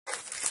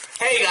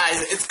Hey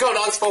guys, it's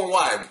GoDogs for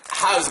One.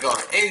 How's it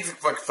going? Anything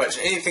fucking fresh,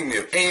 anything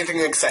new, anything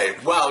exciting?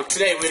 Well,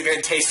 today we're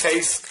gonna taste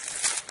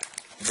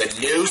the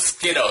new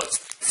Skittles.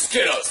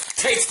 Skittles.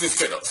 Taste the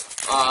Skittles.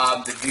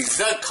 The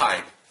dessert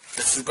kind.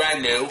 This is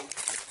brand new.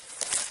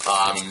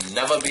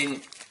 Never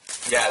been.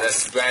 Yeah,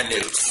 this is brand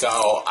new.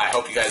 So I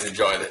hope you guys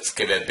enjoy this.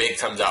 Give it a big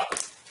thumbs up.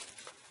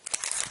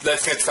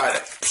 Let's get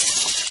started.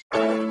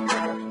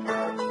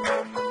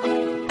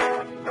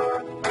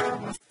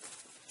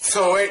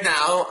 So right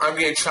now, I'm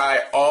going to try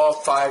all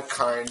 5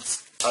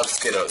 kinds of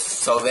Skittles.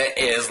 So there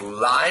is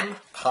lime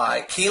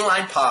pie, key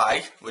lime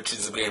pie, which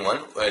is the green one,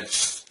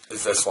 which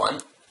is this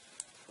one.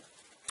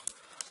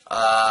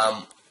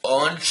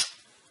 Orange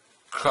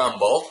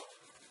crumble,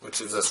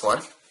 which is this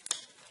one.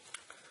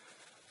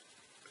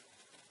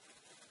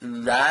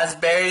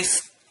 Raspberry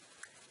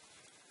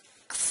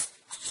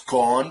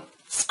scone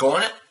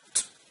it?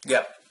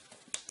 Yep.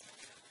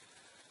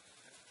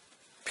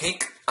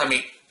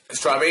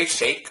 Strawberry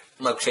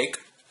milkshake,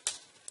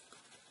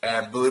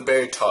 and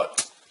blueberry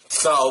tart.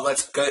 So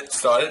let's get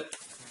started.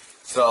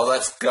 So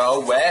let's go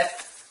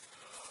with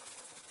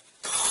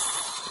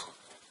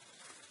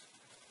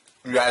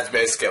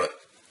raspberry skillet.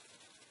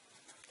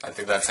 I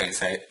think that's how you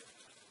say it.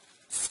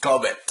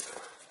 Skillet.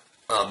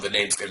 The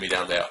name's gonna be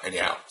down there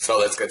anyhow. So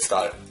let's get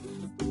started.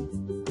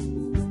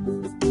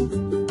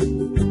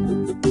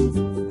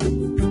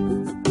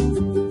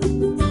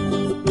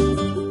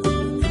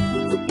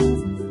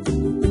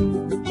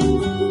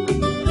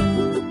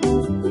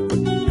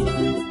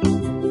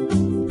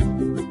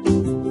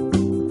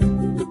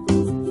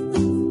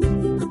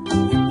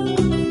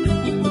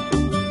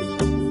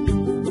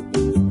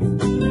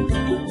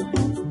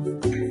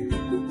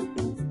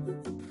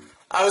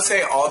 I would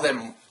say all of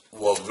them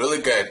were really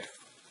good.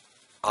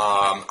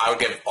 I would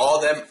give all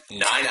of them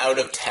 9 out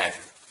of 10.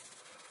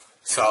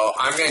 So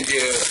I'm going to do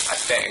a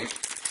thing.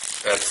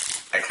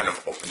 I kind of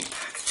opened the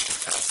packaging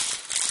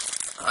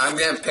test. I'm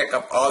going to pick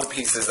up all the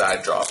pieces that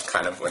I dropped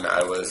kind of when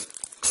I was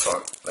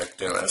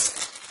doing this.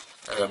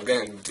 And I'm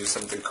going to do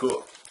something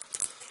cool.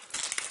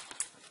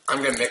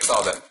 I'm going to mix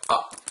all of them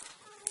up.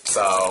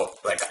 So,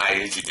 like I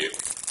usually do.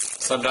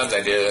 Sometimes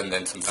I do and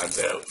then sometimes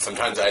I don't.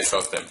 Sometimes I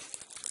soak them.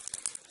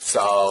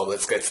 So,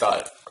 let's get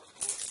started.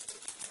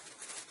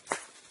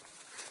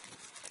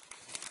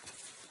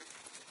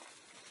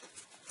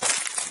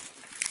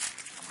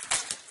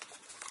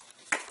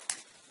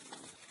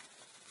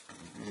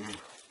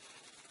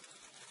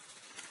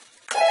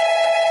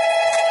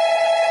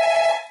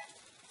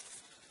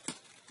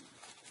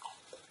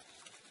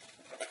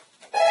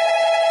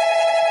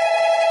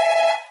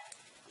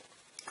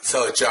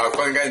 So, Joe,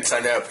 I'm going to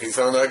sign out. Peace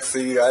on luck.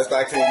 See you guys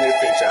back in the new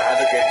future. Have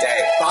a good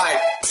day.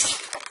 Bye.